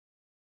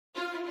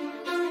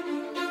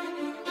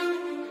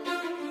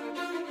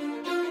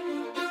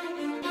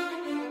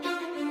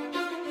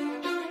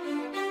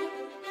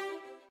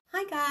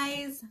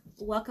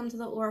Welcome to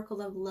the Oracle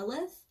of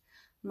Lilith.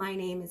 My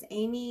name is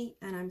Amy,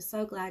 and I'm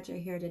so glad you're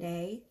here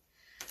today.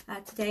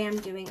 Today I'm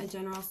doing a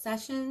general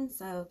session,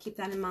 so keep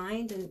that in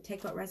mind and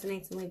take what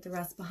resonates and leave the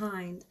rest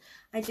behind.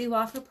 I do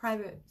offer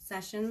private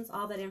sessions.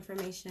 All that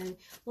information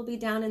will be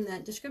down in the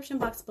description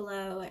box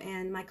below,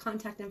 and my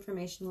contact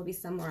information will be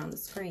somewhere on the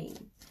screen.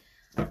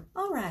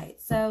 All right,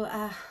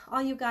 so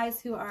all you guys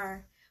who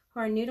are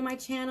new to my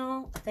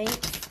channel, thanks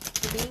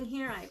for being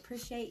here. I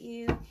appreciate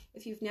you.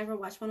 If you've never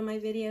watched one of my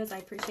videos, I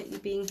appreciate you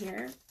being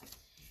here.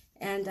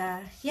 And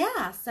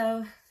yeah,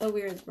 so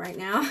weird right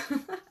now.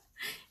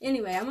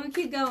 Anyway, I'm going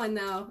to keep going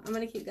though. I'm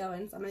going to keep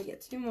going. So I'm going to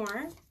get two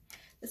more.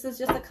 This is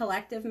just a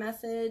collective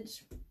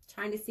message,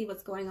 trying to see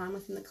what's going on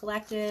within the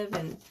collective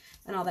and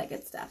all that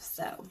good stuff.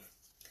 So,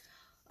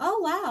 oh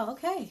wow,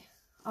 okay.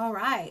 All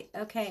right.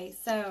 Okay,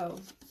 so,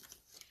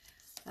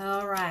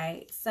 all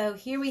right. So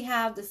here we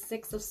have the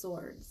Six of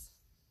Swords.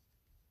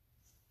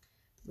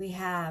 We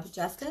have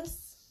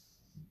Justice.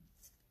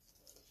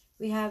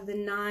 We have the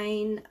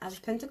Nine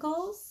of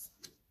Pentacles.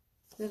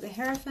 We have the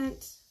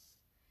Hierophant.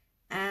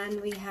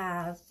 And we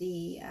have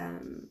the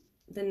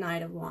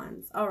Knight of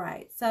Wands. All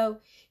right, so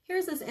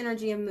here's this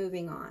energy of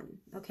moving on,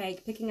 okay?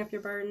 Picking up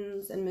your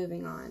burdens and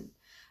moving on.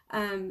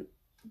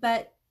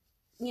 But,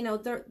 you know,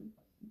 the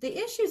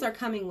issues are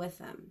coming with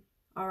them,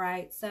 all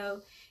right?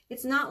 So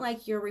it's not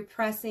like you're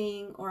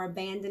repressing or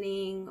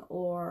abandoning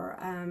or,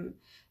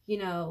 you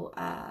know,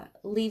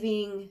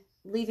 leaving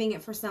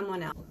it for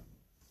someone else.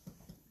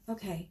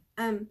 Okay,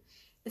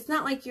 it's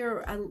not like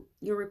you're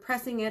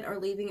repressing it or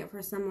leaving it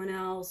for someone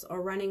else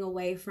or running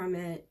away from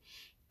it.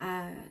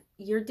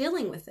 You're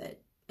dealing with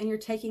it and you're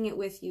taking it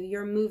with you.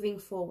 You're moving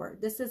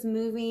forward. This is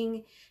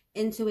moving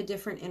into a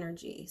different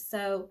energy.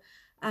 So,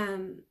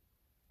 and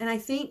I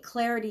think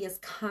clarity is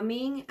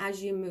coming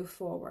as you move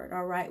forward.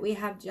 All right, we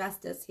have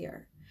Justice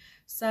here.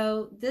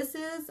 So this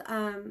is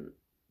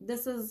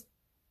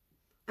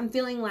I'm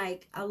feeling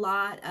like a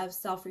lot of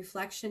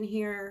self-reflection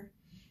here.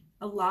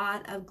 A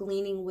lot of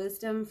gleaning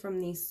wisdom from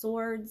these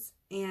swords,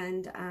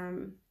 and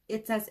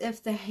it's as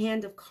if the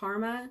hand of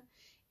karma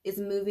is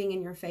moving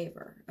in your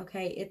favor,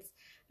 okay? It's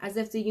as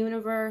if the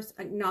universe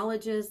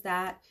acknowledges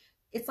that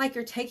it's like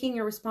you're taking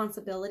your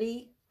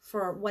responsibility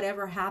for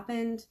whatever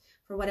happened,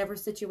 for whatever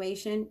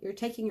situation. You're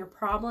taking your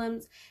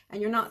problems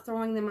and you're not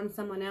throwing them on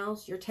someone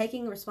else. You're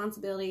taking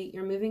responsibility.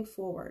 You're moving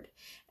forward.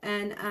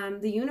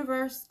 And the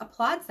universe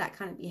applauds that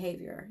kind of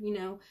behavior. You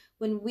know,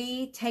 when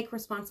we take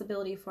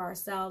responsibility for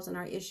ourselves and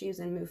our issues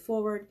and move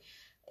forward,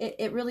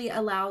 it really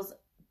allows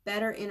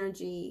better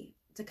energy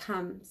to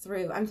come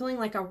through. I'm feeling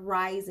like a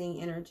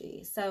rising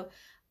energy. So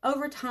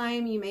over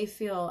time, you may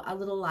feel a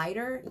little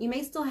lighter. You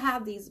may still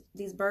have these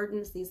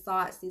burdens, these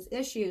thoughts, these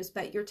issues,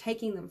 but you're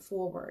taking them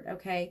forward,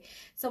 okay?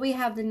 So we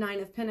have the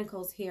Nine of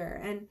Pentacles here,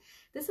 and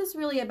this is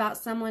really about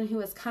someone who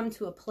has come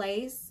to a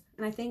place,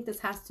 and I think this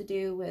has to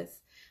do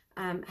with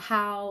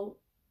how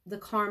the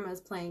karma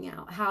is playing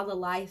out, how the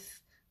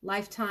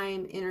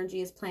lifetime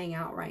energy is playing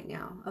out right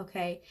now,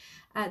 okay?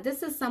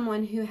 This is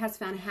someone who has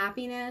found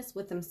happiness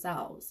with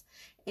themselves.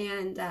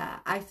 And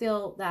I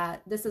feel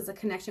that this is a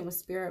connection with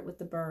spirit, with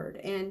the bird.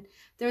 And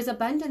there's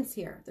abundance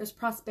here. There's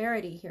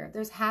prosperity here.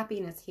 There's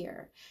happiness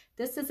here.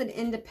 This is an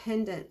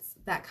independence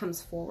that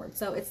comes forward.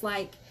 So it's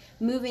like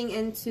moving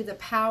into the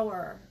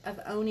power of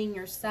owning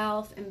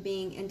yourself and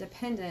being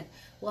independent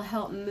will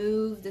help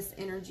move this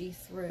energy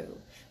through.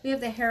 We have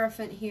the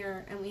Hierophant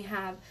here, and we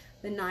have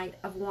the Knight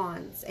of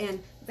Wands.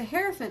 And the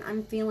Hierophant,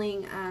 I'm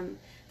feeling,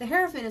 the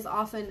Hierophant is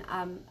often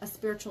a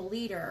spiritual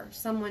leader,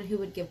 someone who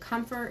would give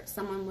comfort,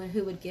 someone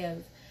who would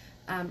give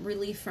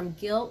relief from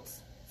guilt,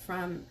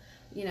 from,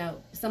 you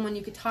know, someone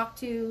you could talk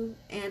to.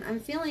 And I'm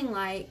feeling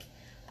like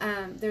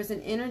there's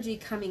an energy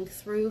coming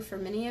through for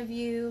many of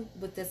you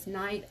with this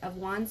Knight of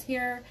Wands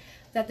here,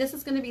 that this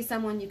is going to be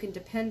someone you can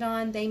depend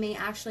on. They may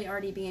actually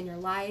already be in your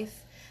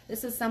life.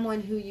 This is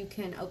someone who you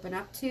can open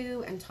up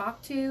to and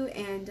talk to,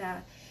 and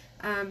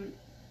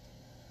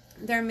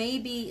there may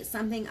be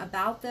something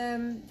about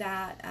them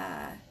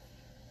that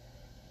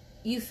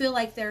you feel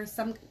like there's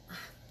some,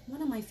 what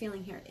am I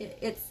feeling here?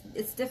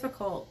 It's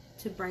difficult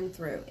to bring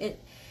through.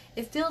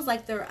 It feels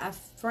like they're a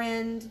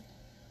friend.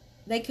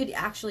 They could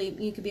actually,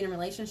 you could be in a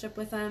relationship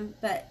with them,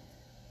 but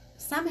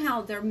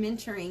somehow they're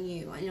mentoring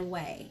you in a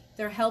way.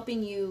 They're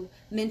helping you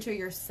mentor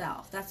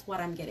yourself. That's what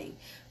I'm getting.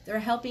 They're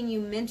helping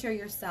you mentor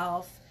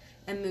yourself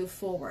and move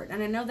forward.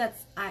 And I know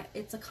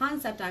it's a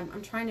concept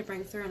I'm trying to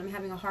bring through, and I'm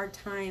having a hard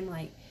time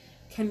like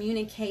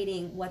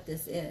communicating what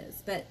this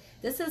is. But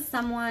this is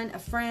someone, a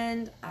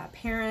friend, a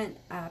parent,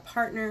 a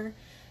partner,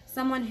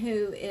 someone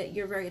who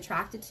you're very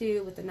attracted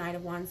to. With the Knight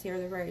of Wands here,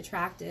 they're very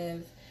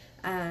attractive.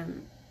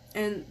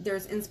 And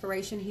there's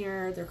inspiration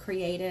here. They're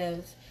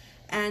creative.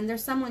 And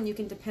there's someone you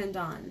can depend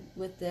on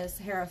with this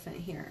Hierophant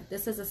here.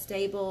 This is a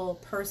stable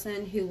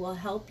person who will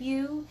help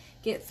you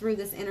get through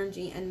this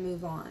energy and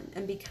move on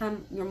and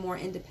become your more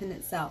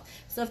independent self.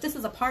 So if this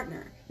is a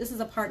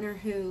partner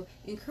who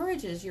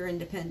encourages your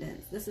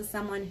independence. This is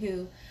someone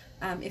who,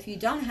 if you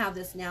don't have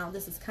this now,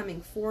 this is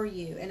coming for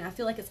you. And I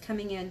feel like it's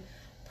coming in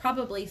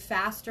probably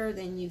faster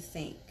than you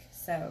think.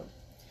 So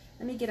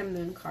let me get a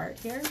moon card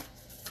here.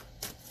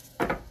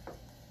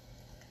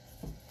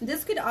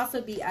 This could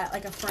also be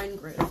like a friend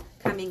group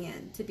coming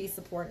in to be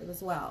supportive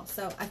as well.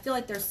 So I feel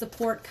like there's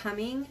support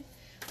coming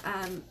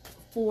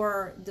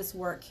for this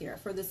work here,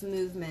 for this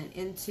movement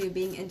into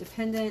being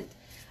independent,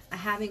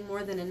 having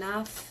more than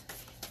enough,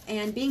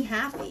 and being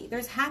happy.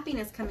 There's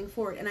happiness coming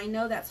forward. And I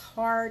know that's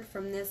hard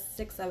from this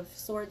Six of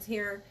Swords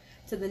here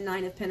to the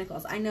Nine of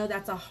Pentacles. I know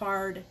that's a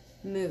hard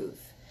move.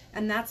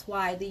 And that's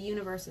why the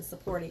universe is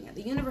supporting it.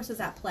 The universe is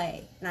at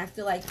play. And I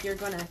feel like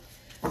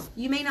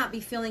you may not be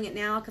feeling it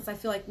now, because I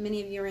feel like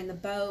many of you are in the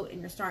boat and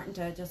you're starting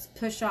to just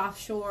push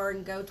offshore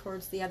and go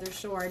towards the other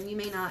shore. And you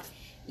may not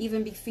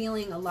even be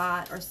feeling a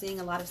lot or seeing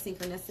a lot of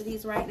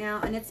synchronicities right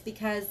now. And it's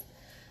because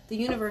the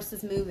universe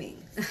is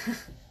moving.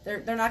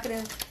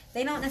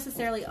 They don't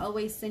necessarily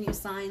always send you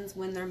signs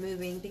when they're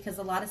moving, because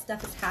a lot of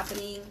stuff is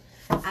happening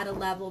at a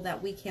level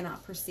that we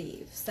cannot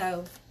perceive.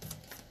 So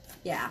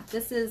yeah,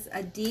 this is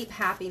a deep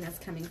happiness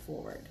coming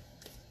forward.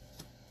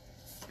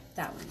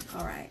 That one.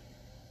 All right.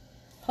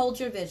 Hold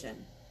your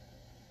vision.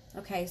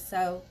 Okay,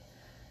 so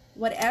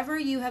whatever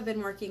you have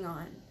been working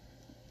on,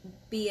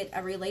 be it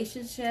a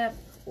relationship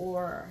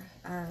or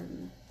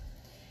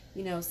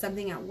you know,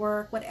 something at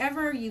work,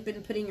 whatever you've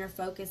been putting your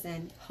focus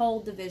in,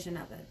 hold the vision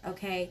of it.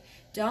 Okay,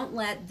 don't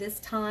let this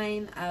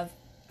time of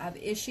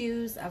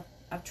issues, of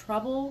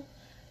trouble,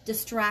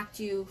 distract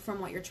you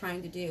from what you're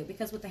trying to do.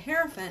 Because with the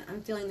Hierophant,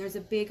 I'm feeling there's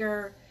a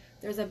bigger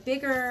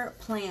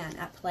plan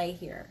at play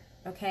here.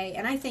 Okay,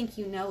 and I think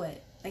you know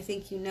it. I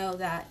think you know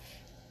that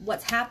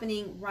what's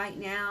happening right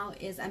now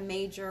is a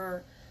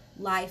major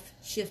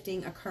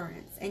life-shifting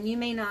occurrence. And you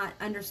may not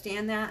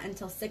understand that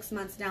until 6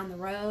 months down the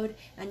road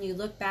and you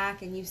look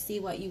back and you see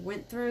what you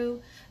went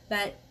through,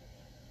 but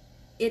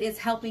it is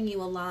helping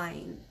you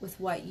align with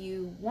what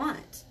you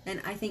want. And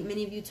I think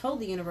many of you told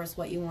the universe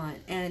what you want,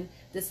 and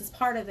this is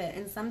part of it.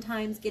 And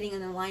sometimes getting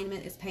an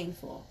alignment is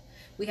painful.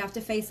 We have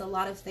to face a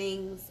lot of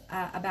things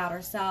about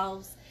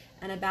ourselves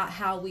and about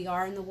how we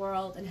are in the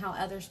world and how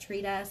others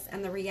treat us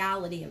and the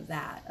reality of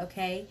that,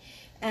 okay?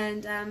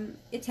 And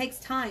it takes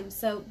time,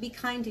 so be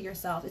kind to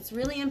yourself. It's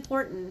really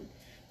important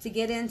to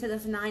get into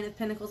this Nine of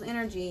Pentacles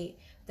energy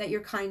that you're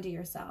kind to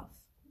yourself,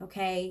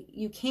 okay?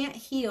 You can't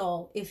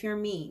heal if you're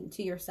mean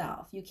to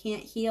yourself. You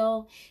can't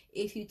heal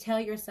if you tell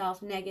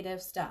yourself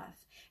negative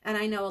stuff. And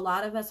I know a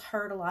lot of us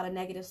heard a lot of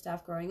negative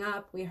stuff growing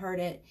up. We heard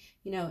it,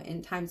 you know,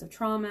 in times of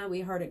trauma.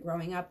 We heard it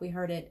growing up. We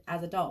heard it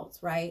as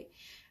adults, right?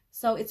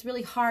 So it's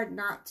really hard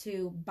not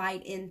to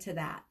bite into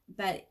that.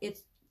 But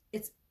it's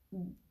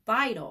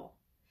vital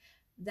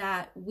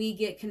that we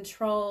get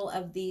control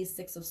of these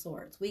Six of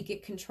Swords. We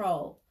get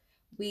control.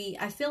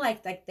 I feel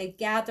like they've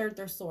gathered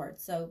their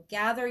swords. So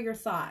gather your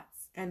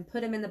thoughts and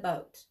put them in the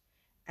boat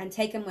and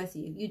take them with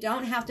you. You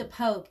don't have to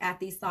poke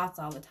at these thoughts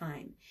all the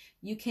time.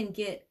 You can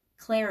get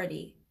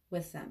clarity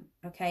with them,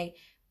 okay?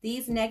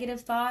 These negative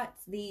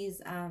thoughts,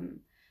 these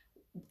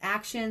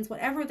actions,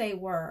 whatever they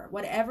were,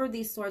 whatever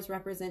these swords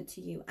represent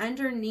to you,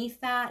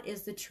 underneath that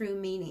is the true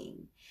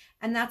meaning.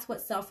 And that's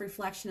what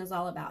self-reflection is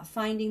all about.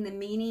 Finding the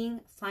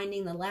meaning,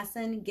 finding the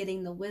lesson,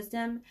 getting the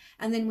wisdom,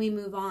 and then we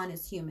move on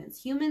as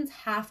humans. Humans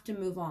have to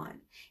move on.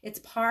 It's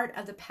part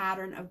of the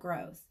pattern of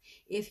growth.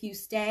 If you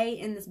stay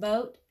in this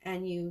boat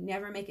and you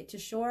never make it to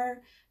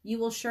shore, you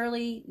will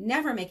surely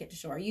never make it to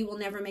shore. You will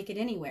never make it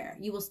anywhere.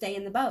 You will stay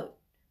in the boat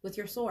with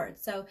your sword.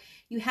 So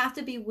you have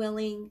to be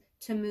willing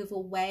to move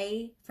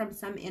away from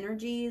some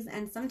energies.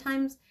 And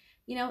sometimes,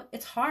 you know,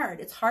 it's hard.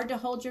 It's hard to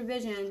hold your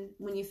vision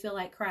when you feel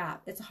like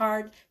crap. It's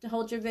hard to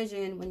hold your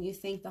vision when you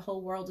think the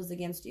whole world is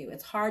against you.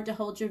 It's hard to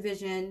hold your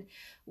vision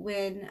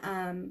when,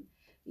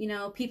 you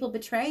know, people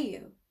betray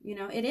you. You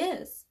know, it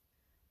is.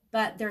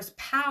 But there's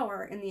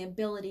power in the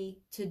ability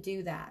to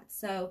do that.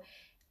 So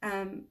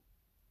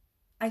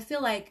I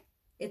feel like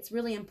it's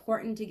really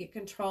important to get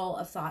control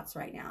of thoughts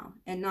right now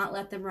and not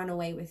let them run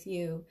away with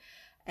you.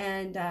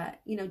 And,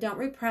 you know, don't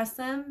repress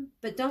them,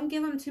 but don't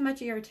give them too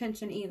much of your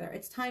attention either.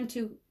 It's time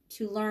to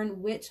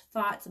learn which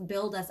thoughts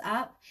build us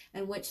up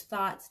and which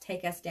thoughts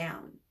take us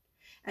down.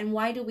 And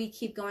why do we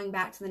keep going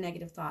back to the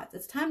negative thoughts?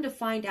 It's time to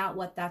find out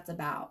what that's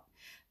about,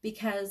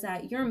 because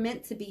you're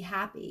meant to be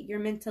happy. You're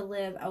meant to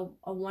live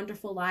a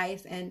wonderful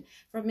life. And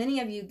for many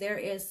of you, there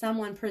is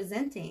someone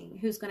presenting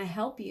who's going to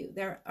help you.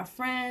 They're a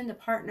friend, a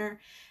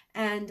partner.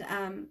 And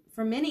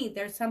for many,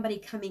 there's somebody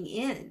coming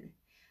in.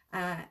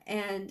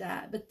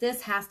 But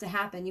this has to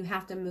happen. You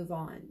have to move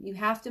on. You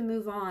have to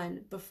move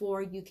on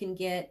before you can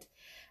get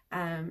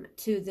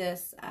to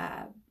this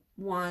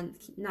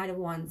Knight of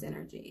Wands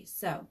energy.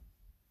 So,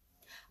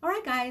 all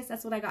right, guys,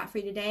 that's what I got for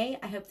you today.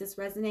 I hope this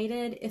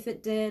resonated. If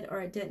it did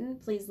or it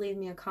didn't, please leave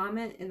me a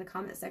comment in the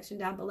comment section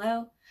down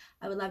below.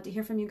 I would love to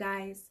hear from you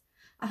guys.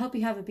 I hope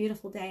you have a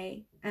beautiful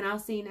day, and I'll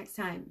see you next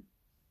time.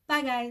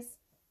 Bye, guys.